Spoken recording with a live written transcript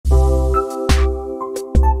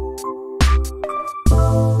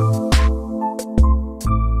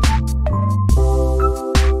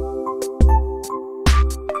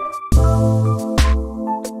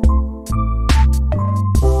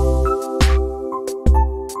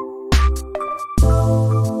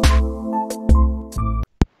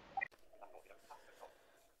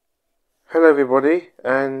everybody,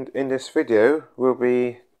 and in this video we'll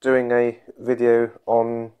be doing a video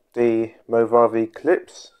on the Movavi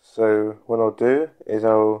Clips. So what I'll do is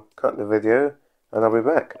I'll cut the video and I'll be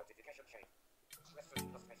back.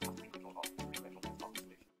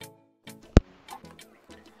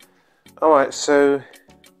 Alright, so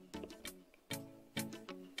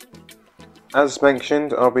as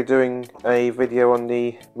mentioned, I'll be doing a video on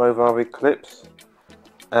the Movavi Clips,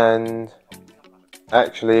 and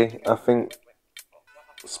actually I think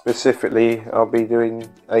specifically I'll be doing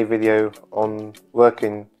a video on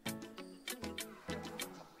working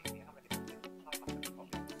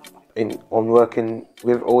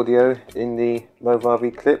with audio in the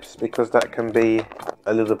Movavi Clips, because that can be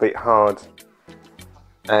a little bit hard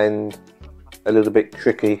and a little bit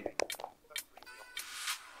tricky.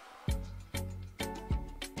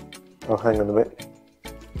 Oh, hang on a bit.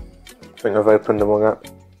 I think I've opened the wrong app.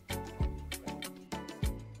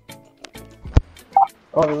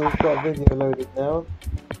 Oh, we've got a video loaded now.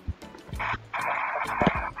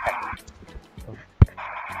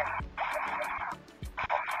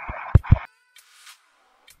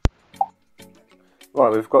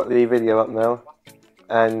 Right, we've got the video up now,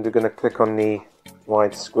 and we're going to click on the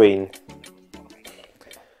wide screen.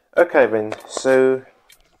 Okay then, so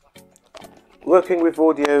working with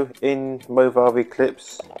audio in Movavi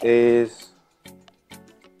Clips is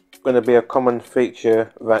going to be a common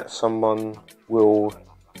feature that someone will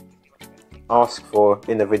ask for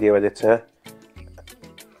in a video editor.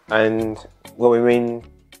 And what we mean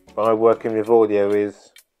by working with audio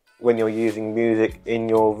is when you're using music in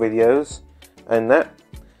your videos, and that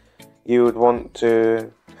you would want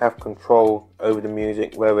to have control over the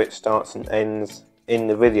music, where it starts and ends in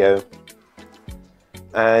the video.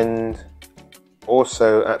 And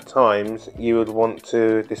also at times you would want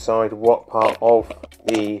to decide what part of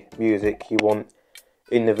the music you want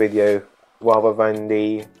in the video, rather than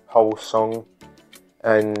the whole song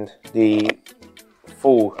and the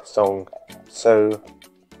full song. So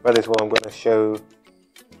that is what I'm going to show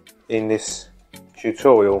in this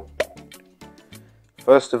tutorial.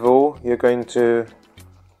 First of all, you're going to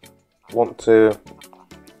want to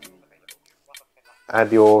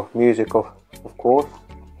add your music of course.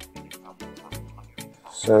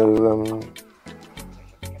 So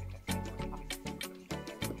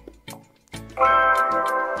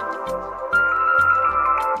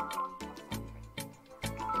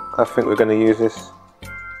I think we're going to use this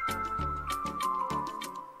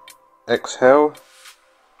Exhale.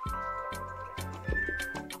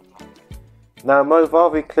 Now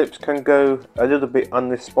Movavi Clips can go a little bit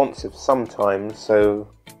unresponsive sometimes, so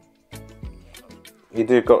you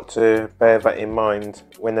do got to bear that in mind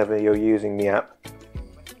whenever you're using the app.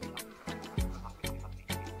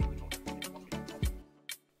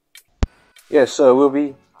 Yeah, so we'll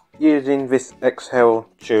be using this Exhale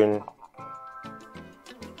tune.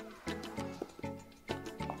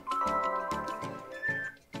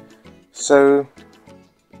 So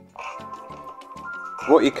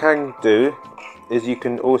what you can do is you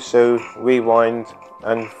can also rewind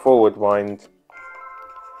and forward wind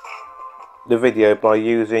the video by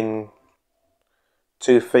using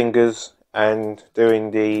two fingers and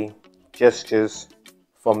doing the gestures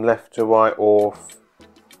from left to right or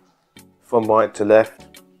from right to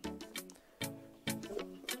left,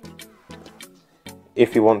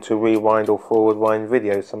 if you want to rewind or forward wind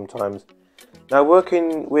videos sometimes. Now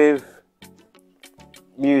working with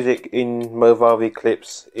music in Movavi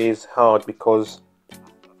Clips is hard, because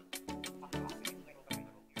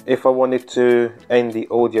if I wanted to end the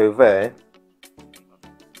audio there,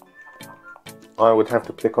 I would have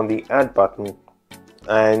to click on the add button,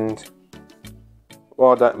 and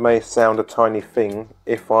while that may sound a tiny thing,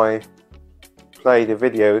 if I play the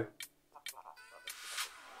video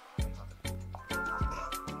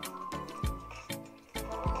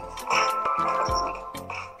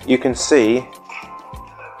you can see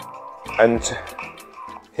and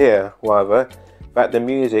hear rather that the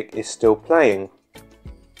music is still playing.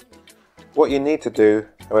 What you need to do,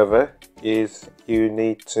 however, is you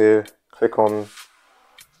need to click on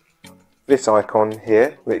this icon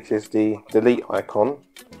here, which is the delete icon,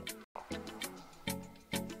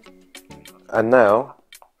 and now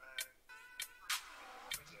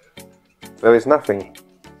there is nothing,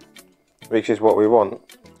 which is what we want.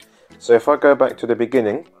 So if I go back to the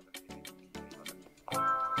beginning,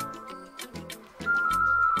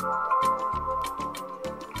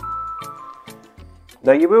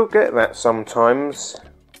 now you will get that sometimes,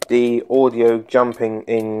 the audio jumping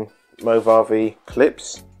in Movavi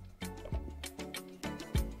Clips,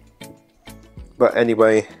 but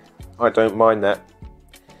anyway, I don't mind that.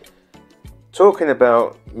 Talking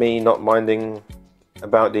about me not minding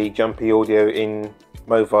about the jumpy audio in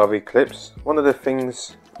Movavi Clips, one of the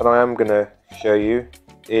things that I am going to show you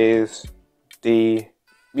is the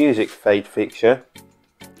music fade feature,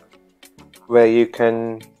 where you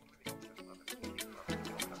can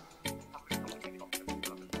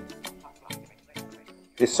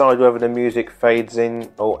decide whether the music fades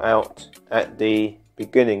in or out at the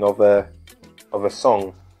beginning of a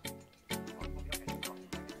song.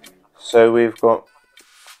 So we've got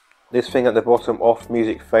this thing at the bottom, off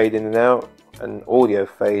music fade in and out, and audio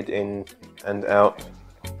fade in and out.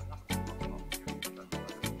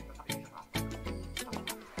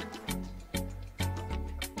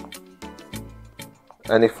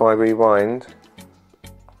 And if I rewind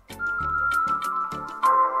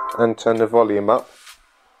and turn the volume up,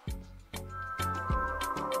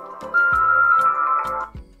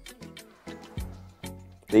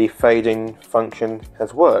 the fading function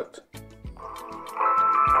has worked.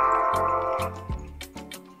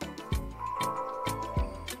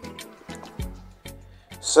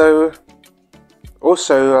 So,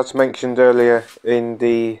 also, as mentioned earlier in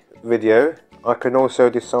the video, I can also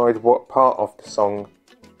decide what part of the song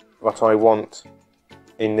that I want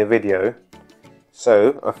in the video.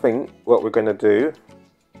 So I think what we're going to do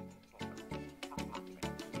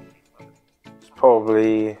is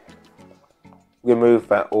probably remove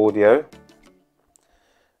that audio,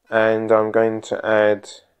 and I'm going to add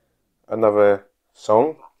another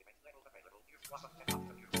song.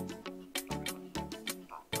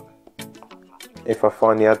 If I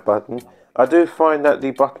find the add button. I do find that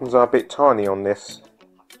the buttons are a bit tiny on this,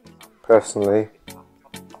 personally.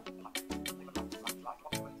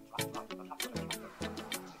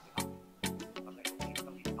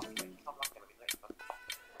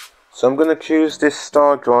 So I'm going to choose this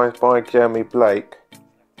Star Drive by Jeremy Blake,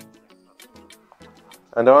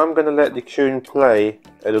 and I'm going to let the tune play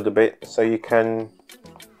a little bit so you can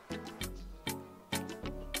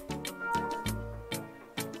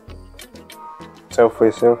tell for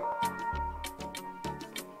yourself.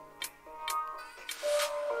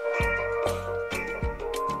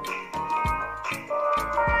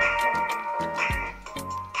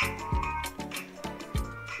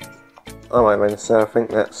 Alright then, so I think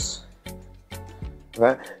that's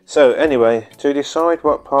that. So anyway, to decide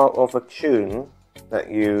what part of a tune that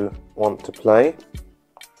you want to play,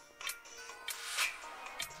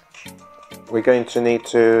 we're going to need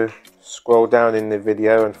to scroll down in the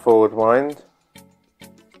video and forward wind.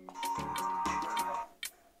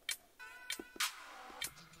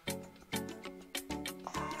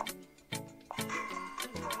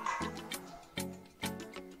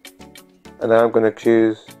 And now I'm going to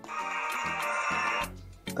choose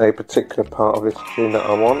a particular part of this tune that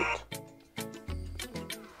I want.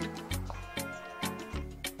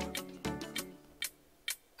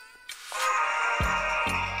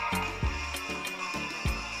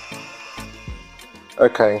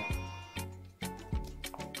 Okay.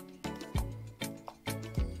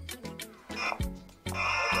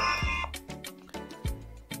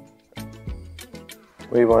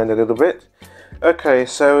 Rewind a little bit. Okay,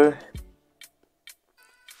 so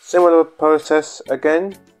similar process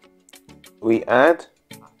again. We add,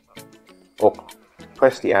 or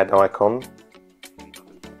press the add icon,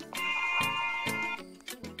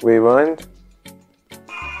 rewind,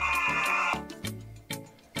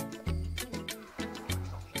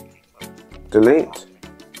 delete,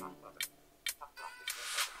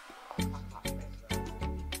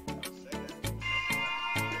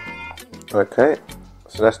 okay,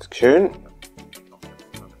 so that's the tune.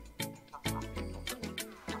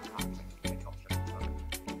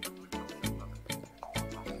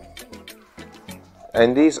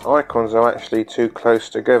 And these icons are actually too close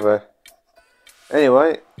together.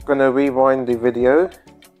 Anyway, I'm going to rewind the video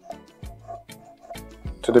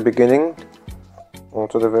to the beginning, or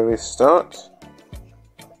to the very start.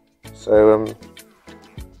 So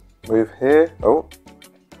move here, oh,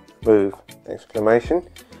 move, exclamation.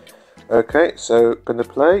 Okay, so going to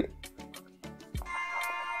play,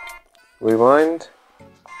 rewind.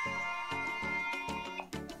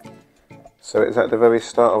 So it's at the very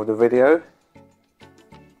start of the video.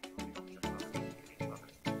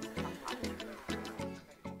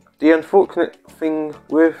 The unfortunate thing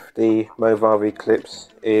with the Movavi Clips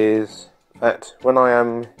is that when I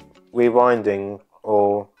am rewinding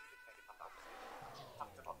or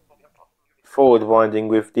forward winding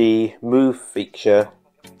with the move feature,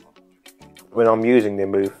 when I'm using the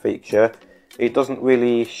move feature, it doesn't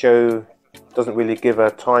really give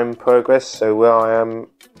a time progress, so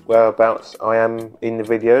whereabouts I am in the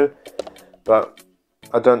video. But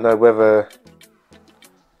I don't know whether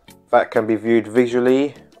that can be viewed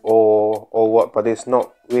visually or what, but it's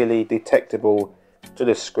not really detectable to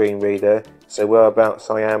the screen reader. So whereabouts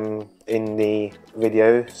I am in the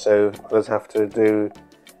video, so I just have to do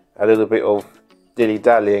a little bit of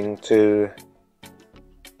dilly-dallying to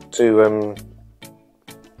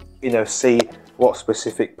you know, see what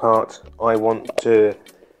specific part I want to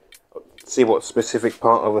see, what specific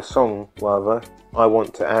part of a song rather I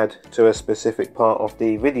want to add to a specific part of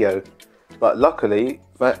the video. But luckily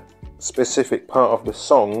that specific part of the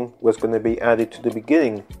song was going to be added to the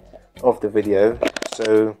beginning of the video,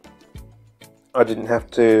 so I didn't have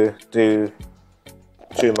to do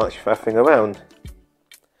too much faffing around.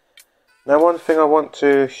 Now, one thing I want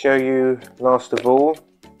to show you last of all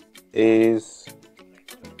is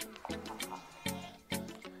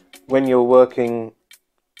when you're working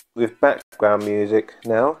with background music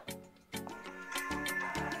now.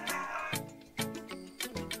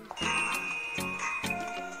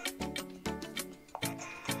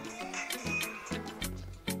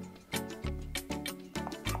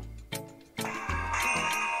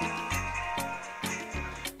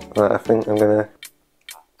 Right, I think I'm going to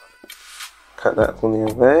cut that from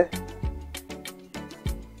the there.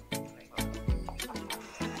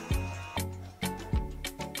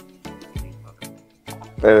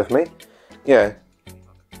 Bear with me. Yeah.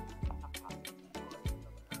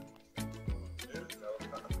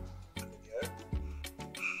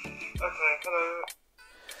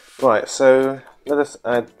 Right, so let us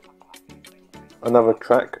add another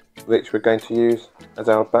track which we're going to use as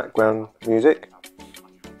our background music.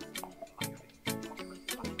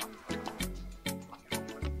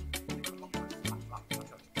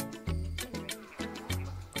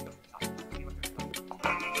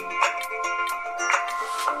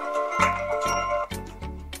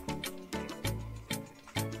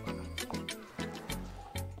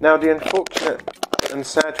 Now, the unfortunate and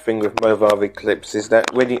sad thing with Movavi Clips is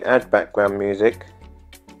that when you add background music,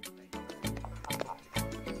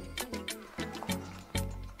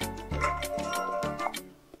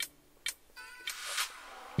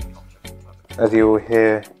 as you will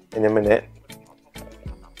hear in a minute,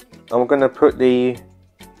 I'm going to put the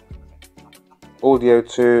audio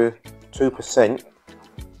to 2%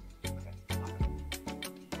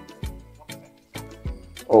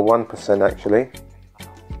 or 1% actually,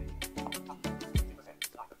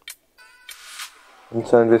 and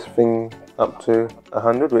turn this thing up to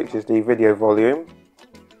 100, which is the video volume.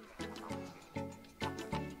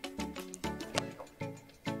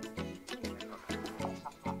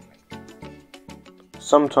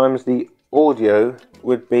 Sometimes the audio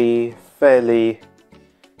would be fairly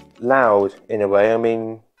loud in a way. I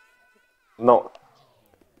mean, not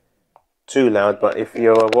too loud, but if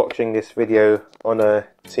you're watching this video on a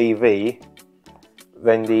TV,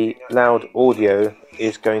 then the loud audio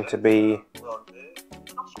is going to be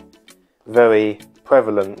very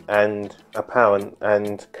prevalent and apparent,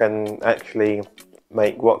 and can actually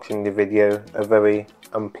make watching the video a very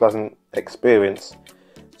unpleasant experience.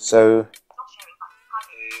 So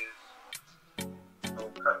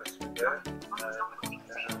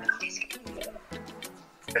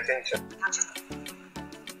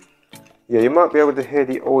yeah, you might be able to hear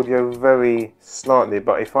the audio very slightly,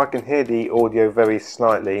 but if I can hear the audio very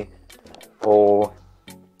slightly, or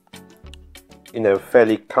you know,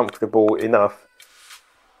 fairly comfortable enough,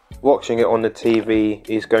 watching it on the TV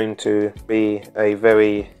is going to be a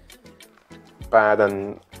very bad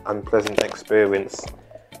and unpleasant experience.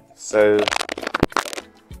 So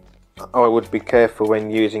I would be careful when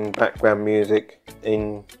using background music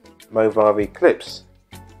in Movavi Clips.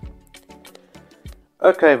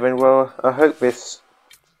 Okay then, well, I hope this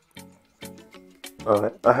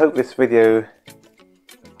video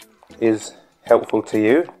is helpful to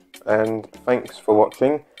you, and thanks for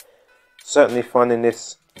watching. Certainly finding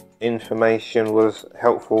this information was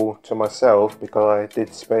helpful to myself, because I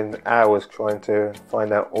did spend hours trying to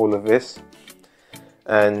find out all of this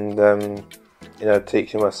and you know,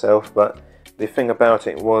 teaching myself. But the thing about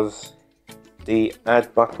it was the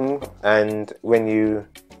add button, and when you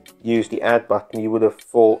use the add button you would have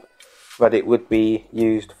thought that it would be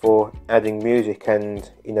used for adding music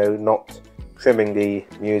and, you know, not trimming the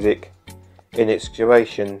music in its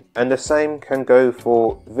duration. And the same can go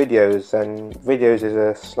for videos, and videos is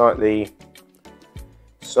a slightly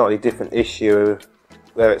different issue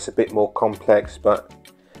where it's a bit more complex. But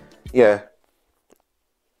yeah,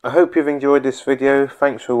 I hope you've enjoyed this video.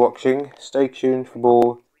 Thanks for watching. Stay tuned for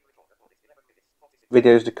more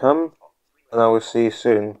videos to come, and I will see you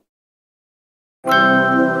soon.